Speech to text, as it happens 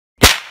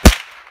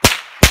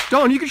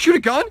Don, you can shoot a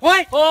gun?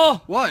 What?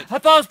 Oh! What? I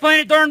thought I was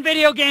playing a darn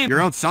video game!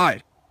 You're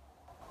outside.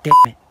 Damn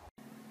it.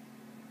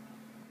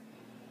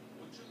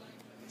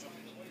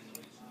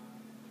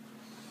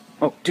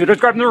 Oh, dude, I was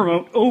grabbing the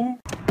remote. Oh!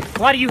 A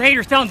lot of you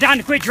haters telling Don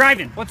to quit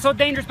driving. What's so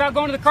dangerous about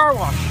going to the car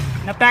wash?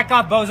 Now back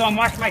off, bozo, and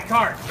wash my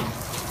car.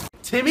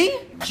 Timmy?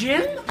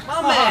 Jim?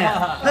 Oh,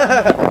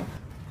 man.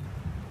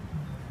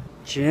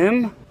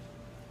 Jim?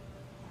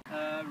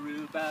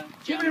 Aruba.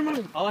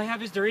 Jim. All I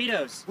have is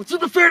Doritos. What's in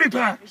the fanny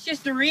pack? It's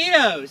just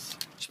Doritos.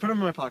 Just put them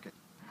in my pocket.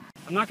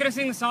 I'm not gonna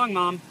sing the song,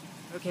 Mom.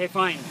 Okay,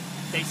 fine.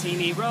 They see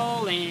me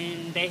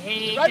rolling, they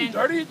hate Is that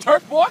dirty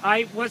turf boy?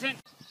 I wasn't.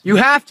 You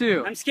have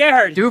to. I'm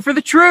scared. Do it for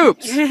the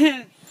troops.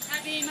 Happy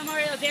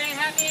Memorial Day,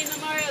 Happy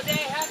Memorial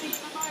Day, Happy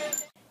Memorial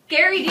Day.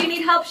 Gary, do you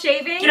need help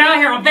shaving? Get out of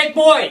here, I'm a big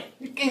boy.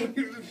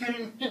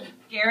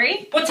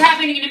 Gary? What's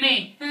happening to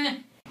me?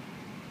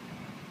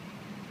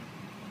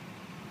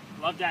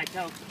 Love that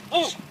Coke.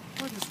 Oh!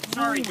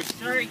 Sorry.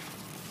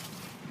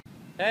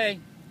 Hey.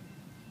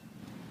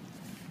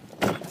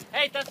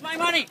 Hey, that's my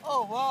money!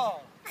 Oh,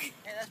 wow. Hey,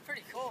 that's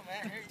pretty cool,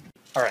 man.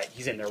 Alright,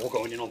 he's in there. We're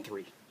going in on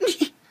 3.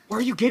 Why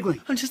are you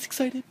giggling? I'm just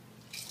excited.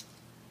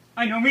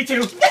 I know, me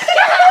too.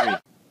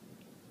 What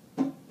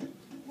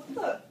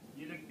the?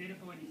 You look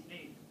beautiful when you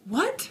sleep.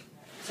 What?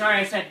 Sorry,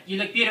 I said you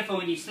look beautiful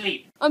when you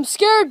sleep. I'm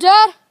scared,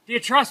 Dad. Do you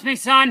trust me,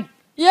 son?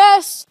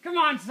 Yes. Come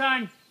on,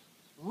 son.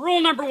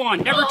 Rule number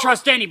 1, never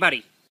trust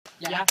anybody.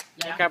 Yeah.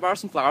 Can I borrow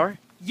some flour?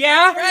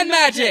 Yeah? Friend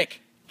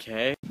magic!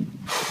 Okay.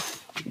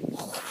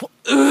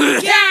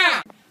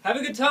 Yeah! Have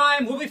a good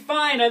time. We'll be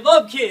fine. I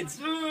love kids.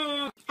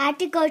 I have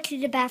to go to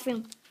the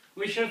bathroom.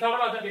 We should have thought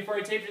about that before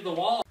I taped you to the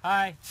wall.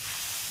 Hi.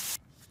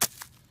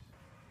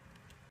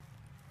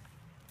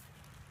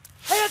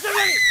 Hey, that's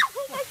already!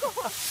 Oh my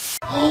god!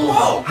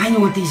 Whoa! I know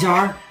what these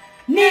are.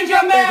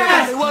 Ninja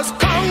mask! It was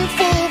kung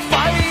fu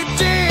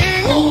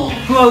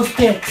fighting! Glow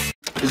sticks.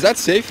 Is that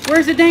safe?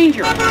 Where's the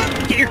danger?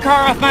 Get your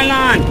car off my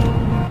lawn.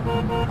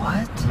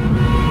 What?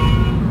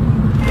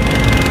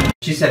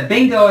 She said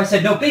bingo. I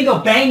said no bingo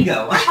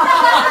bango.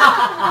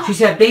 She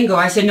said bingo.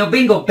 I said no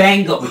bingo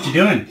bango. What you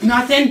doing?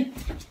 Nothing.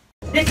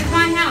 This is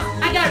my house.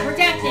 I gotta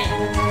protect it.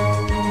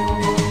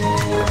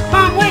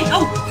 Mom, wait.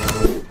 Oh.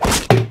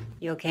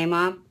 You okay,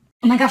 Mom?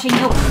 Oh my gosh, I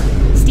know.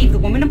 Steve, the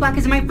woman in black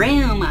is in my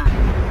room.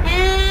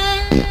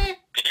 Did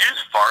you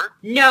just fart?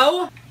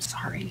 No.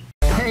 Sorry.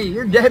 Hey,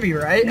 you're Debbie,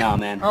 right? No,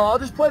 man. Oh, I'll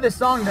just play this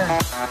song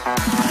then.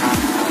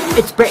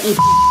 It's Brittany.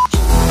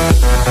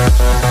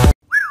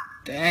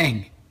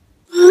 Dang.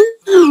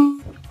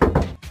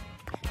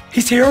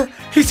 He's here!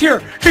 He's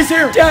here! He's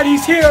here! Dad,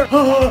 he's here!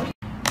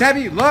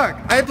 Debbie, look.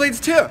 I have blades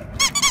too.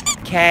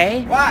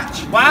 Okay.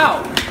 Watch.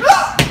 Wow.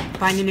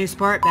 Find a new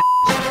sport,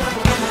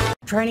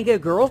 Trying to get a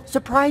girl?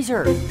 Surprise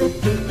her.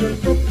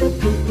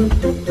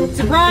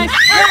 Surprise!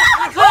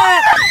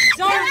 Sorry.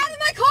 Get out of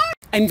my car!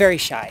 I'm very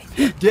shy.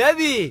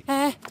 Debbie!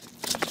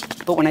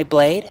 But when I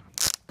blade,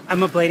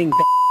 I'm a blading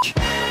bitch.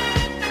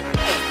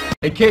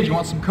 Hey kid, you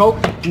want some Coke?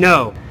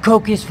 No.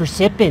 Coke is for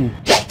sipping.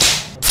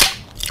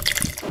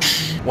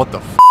 What the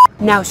f?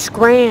 Now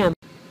scram.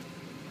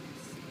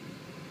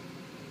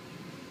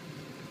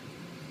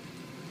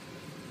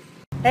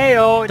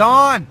 Hey-o.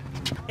 Don!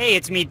 Hey,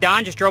 it's me,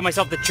 Don. Just drove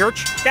myself to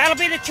church. That'll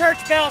be the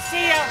church bell.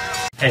 See ya.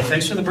 Hey,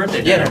 thanks for the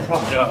birthday dinner. No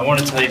problem. I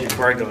want to tell you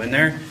before I go in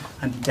there,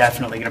 I'm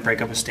definitely going to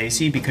break up with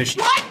Stacy because she—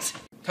 What?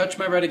 Touch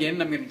my red again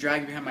and I'm gonna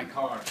drag you behind my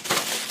car.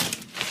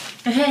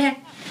 Hey,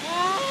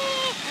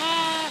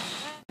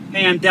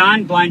 I'm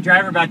Don, blind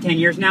driver about 10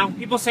 years now.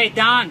 People say,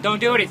 Don, don't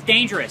do it, it's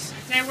dangerous.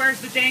 I say, where's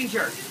the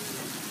danger?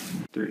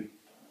 3.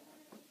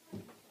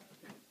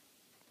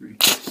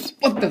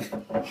 What the?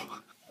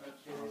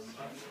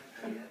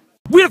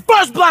 We the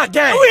first black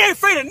gang! We ain't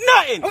afraid of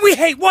nothing! And we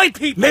hate white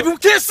people! Maybe we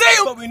can't see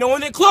them, but we know when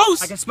they're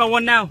close! I can smell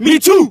one now. Me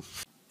too!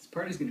 This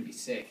party's gonna be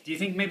sick. Do you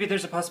think maybe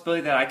there's a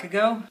possibility that I could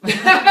go?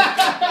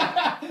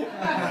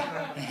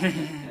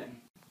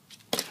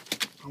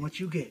 How much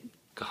you get?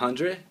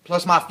 100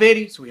 plus my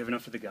 50. So we have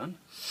enough for the gun?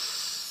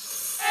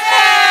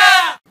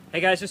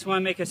 Hey guys, just want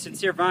to make a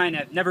sincere vine.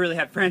 I've never really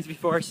had friends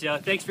before, so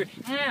thanks for—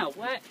 Ow,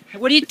 what?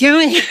 What are you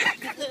doing?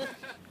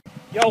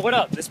 Yo, what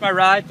up? This is my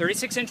ride.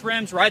 36-inch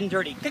rims, riding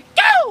dirty.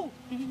 Go!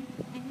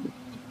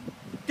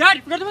 Dad,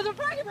 you forgot about the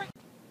bracket brake.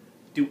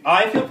 Do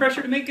I feel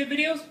pressure to make good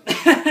videos?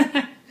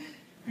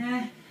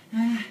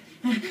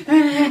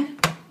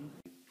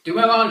 Do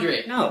my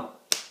laundry. No.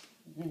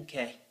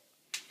 Okay.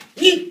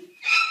 Leave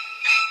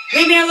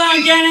me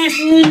alone, Dennis!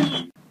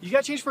 You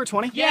got change for a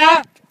 20?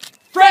 Yeah!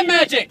 Friend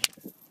magic!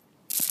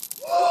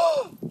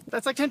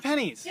 That's like 10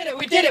 pennies. Did it,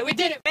 we did it, we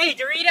did it! Hey,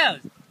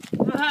 Doritos!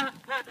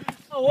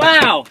 Oh,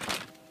 wow!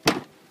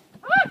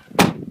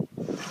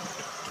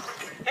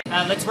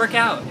 Let's work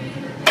out.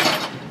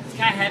 It's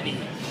kind of heavy.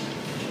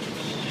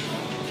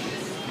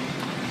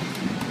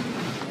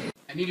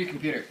 I need your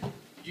computer.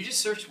 Did you just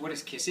search what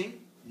is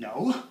kissing?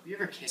 No. Have you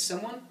ever kissed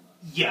someone?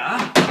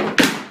 Yeah.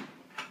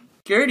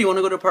 Gary, do you want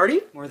to go to a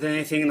party? More than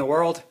anything in the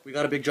world. We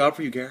got a big job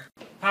for you, Gary.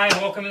 Hi,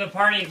 welcome to the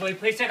party. Will you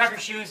please take off your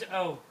shoes?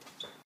 Oh.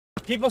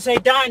 People say,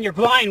 Don, you're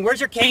blind. Where's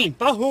your cane?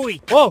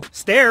 Bahooey. Whoa,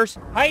 stairs.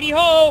 Heidi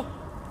ho!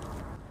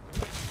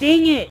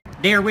 Dang it.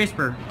 Dare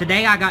whisper,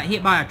 today I got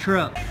hit by a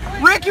truck.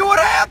 Ricky, what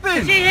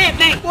happened? She hit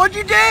me. What'd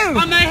you do?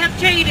 I may have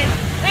cheated.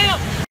 Help!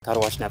 Gotta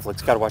watch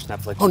Netflix. Gotta watch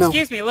Netflix. Oh no.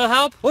 Excuse me, a little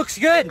help? Looks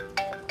good.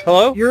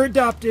 Hello? You're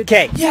adopted.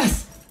 Okay.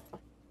 Yes.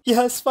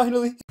 Yes,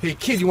 finally. Hey,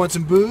 kid, you want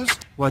some booze?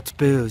 What's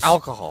booze?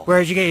 Alcohol.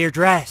 Where'd you get your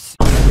dress?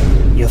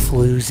 You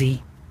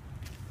floozy.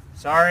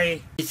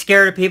 Sorry. You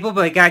scared of people,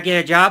 but you gotta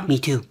get a job? Me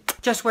too.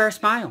 Just wear a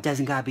smile.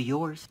 Doesn't gotta be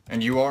yours.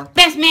 And you are?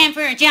 Best man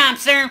for a job,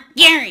 sir.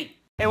 Gary.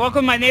 Hey,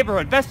 welcome to my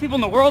neighborhood. Best people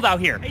in the world out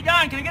here. Hey,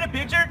 Don, can I get a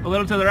picture? A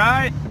little to the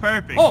right.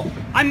 Perfect. Oh,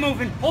 I'm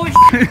moving. Holy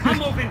shit, I'm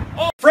moving.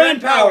 Oh, Friend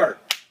power.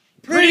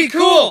 Pretty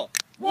cool.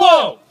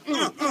 Whoa.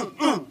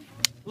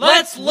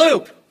 Let's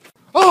loop.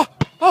 Oh!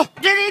 Oh!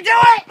 did he do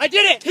it? I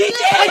did it. He did.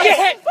 I did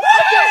it.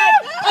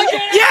 I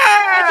did it.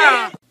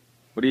 Yeah!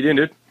 What are you doing,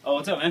 dude? Oh,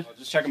 what's up, man?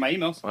 Just checking my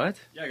emails. What?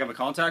 Yeah, I got my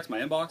contacts, my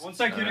inbox. One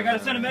sec, dude. I gotta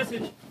send a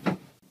message.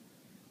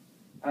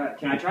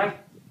 Can I try?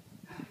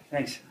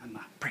 Thanks. I'm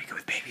pretty good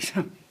with babies.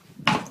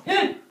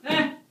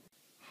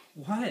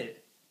 What?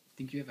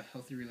 Think you have a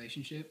healthy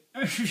relationship?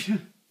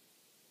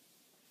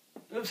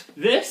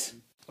 This?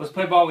 Let's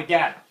play ball with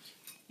Dad.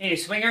 Hey,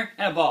 swinger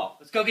and a ball.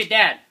 Let's go get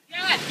Dad.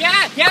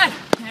 Dad!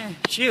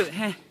 Shoot.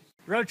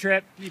 Road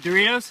trip. Need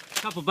Doritos?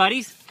 Couple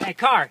buddies? Hey,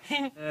 car.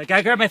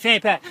 Gotta grab my fanny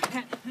pack.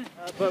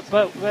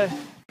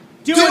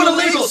 Doing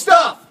illegal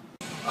stuff!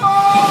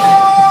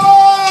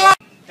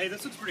 Hey,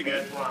 this looks pretty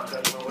good.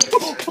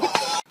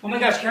 Oh my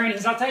gosh, Karen,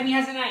 he's outside and he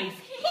has a knife.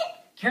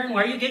 Karen,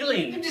 why are you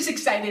giggling? I'm just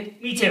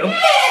excited. Me too.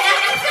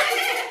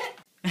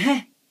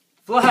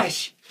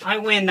 Flush. I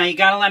win. Now you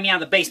gotta let me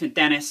out of the basement,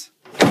 Dennis.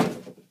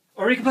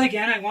 Or we can play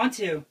again. I want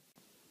to.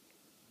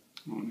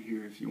 I'm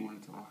here if you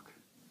want to talk.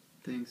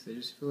 Thanks, I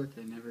just feel like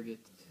I never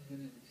get to...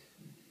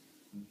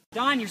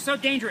 Don, you're so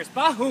dangerous.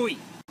 Bahooey.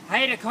 I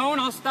hit a cone,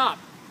 I'll stop.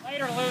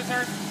 Later,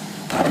 loser.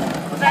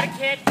 Was that a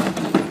kid?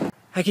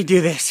 I can do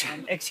this.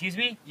 Excuse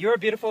me? You're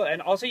beautiful,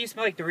 and also you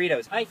smell like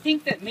Doritos. I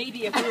think that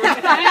maybe if we were...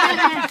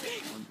 I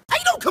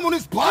don't come on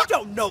this block! You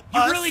don't know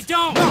You really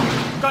don't!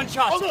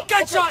 Gunshots!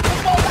 Gunshots!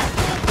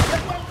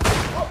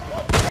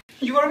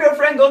 You want to go,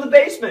 friend? Go to the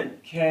basement.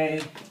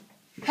 Okay.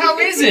 How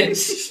is it?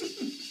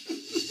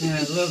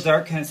 A little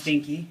dark, kind of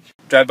stinky.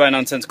 Drive-by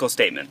nonsensical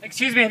statement.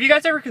 Excuse me, have you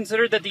guys ever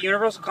considered that the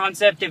universal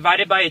concept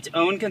divided by its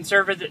own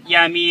conservative...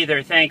 Yeah, me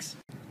either, thanks.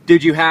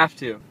 Dude, you have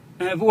to.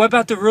 But what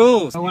about the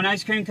rules? Oh, one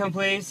ice cream cone,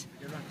 please.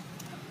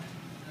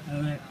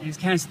 It's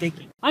kind of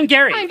sticky. I'm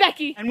Gary. I'm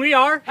Becky. And we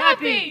are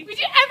Happy. We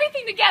do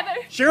everything together.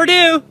 Sure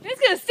do.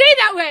 It's gonna stay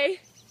that way.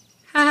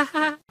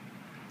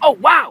 Oh,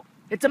 wow.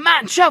 It's a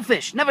mountain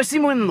shellfish. Never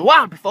seen one in the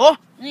wild before.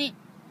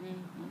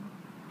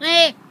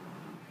 Eh.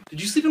 Did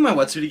you sleep in my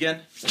wetsuit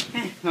again?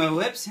 Oh,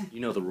 whoops. You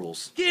know the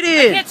rules. Get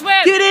in. Can't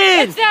swim. Get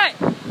in. What's that?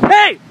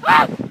 Hey.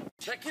 Ah!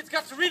 That kid's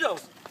got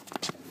Doritos.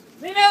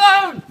 Leave me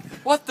alone.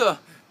 What the?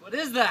 What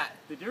is that?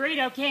 The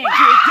Dorito King.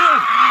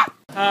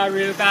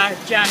 Aruba,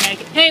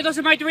 Jamaica. Hey, those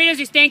are my Doritos,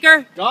 you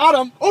stinker. Got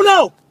him! Oh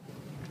no!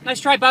 Nice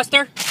try,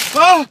 Buster.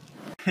 Oh!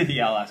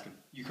 Yeah, I'll ask him.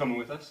 You coming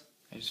with us?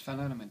 I just found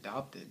out I'm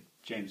adopted.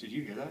 James, did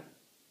you hear that?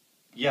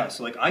 Yeah,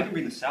 so like I can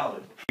bring the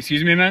salad.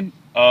 Excuse me, man.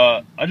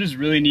 I just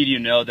really need you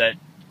to know that.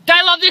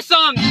 I love this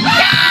song.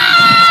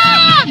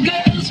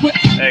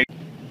 Hey.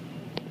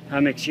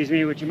 Excuse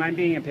me, would you mind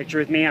being in a picture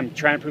with me? I'm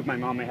trying to prove my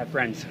mom I have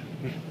friends.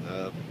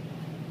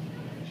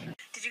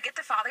 Did you get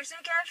the Father's Day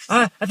gift?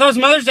 I thought it was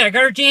Mother's Day. I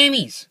got her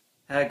jammies.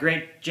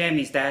 Great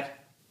jammies, Dad.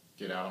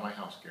 Get out of my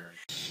house, Gary.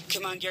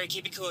 Come on, Gary,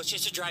 keep it cool. It's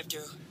just a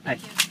drive-through.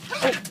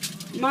 Oh,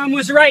 Mom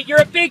was right.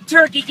 You're a big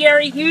turkey,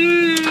 Gary.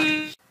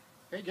 Hey,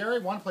 Gary,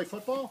 want to play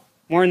football?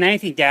 More than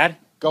anything, Dad.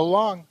 Go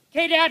long.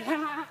 Hey, Dad.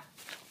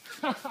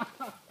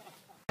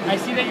 I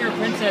see that you're a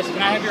princess.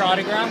 Can I have your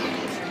autograph?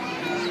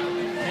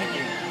 Thank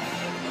you.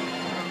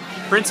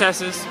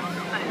 Princesses.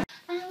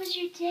 How was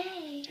your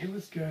day? It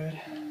was good.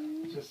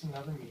 Just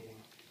another meeting.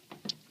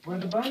 Where are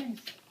the bunnies?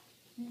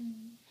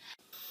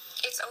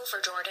 It's over,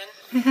 Jordan.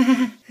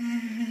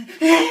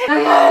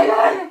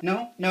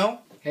 No.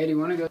 Hey, do you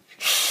want to go?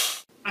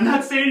 I'm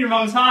not saying your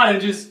mom's hot. I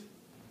just.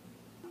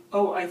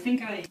 Oh, I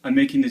think I'm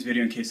making this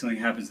video in case something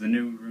happens in the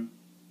new room.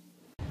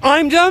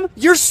 I'm dumb?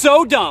 You're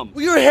so dumb.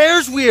 Well, your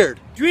hair's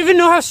weird. Do you even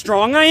know how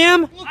strong I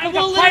am? I'm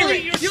a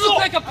pirate. You look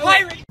like a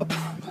pirate.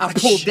 I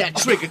pulled that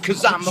trigger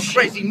because I'm a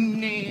crazy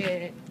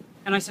man.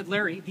 And I said,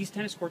 Larry, these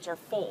tennis courts are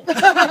full.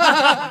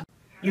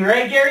 You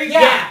ready, Gary?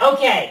 Yeah,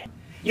 okay.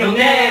 You'll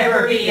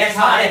never be as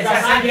hot as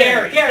us. I'm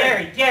Gary.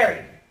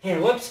 Gary. Hey,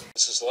 whoops.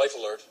 This is Life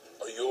Alert.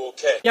 Are you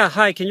okay? Yeah,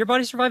 hi. Can your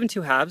body survive in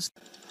 2 halves?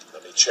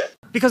 Let me check.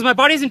 Because my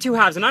body's in 2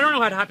 halves, and I don't know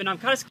how it happened. I'm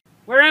kind of...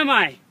 Where am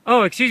I?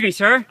 Oh, excuse me,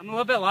 sir. I'm a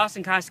little bit lost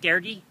and kind of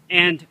scaredy.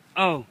 And,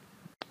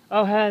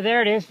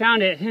 there it is.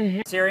 Found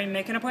it. Siri,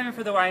 make an appointment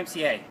for the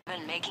YMCA.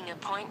 Been making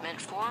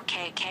appointment for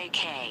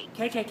KKK.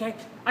 KKK.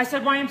 I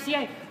said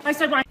YMCA.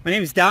 My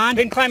name's Don.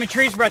 Been climbing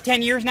trees for about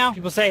 10 years now.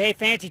 People say, hey,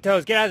 fancy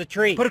toes, get out of the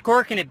tree. Put a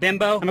cork in it,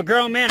 bimbo. I'm a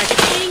grown man. I can...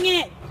 Dang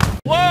it!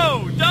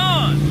 Whoa,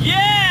 Don.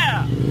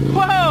 Yeah.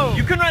 Whoa.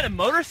 You can ride a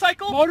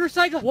motorcycle?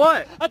 Motorcycle?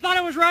 What? I thought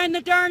I was riding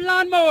the darn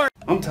lawnmower.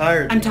 I'm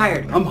tired. I'm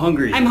tired. I'm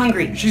hungry. I'm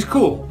hungry. She's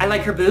cool. I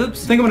like her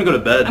boobs. I think I'm gonna go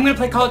to bed. I'm gonna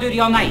play Call of Duty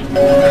all night.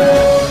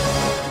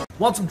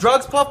 Want some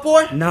drugs, Puff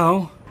Boy?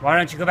 No. Why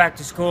don't you go back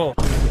to school?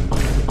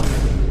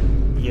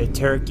 You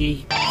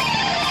turkey.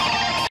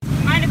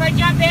 Mind if I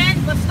jump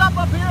in? Let's stop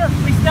up here.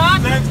 We stop?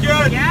 Sounds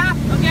good. Yeah?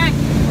 Okay.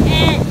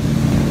 And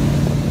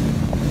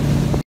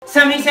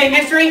Somebody say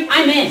mystery?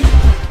 I'm in.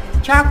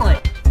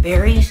 chocolate.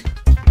 Berries.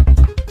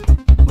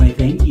 Why,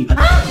 thank you.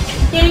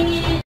 Dang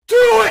it. Do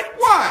it!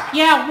 Why?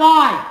 Yeah,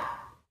 why?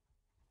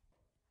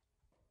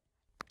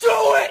 Do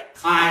it!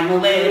 I'm a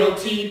little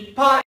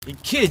teapot. Hey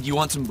kid, you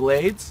want some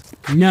blades?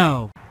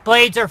 No.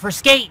 Blades are for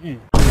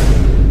skating.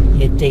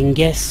 You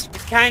dingus.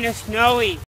 It's kind of snowy.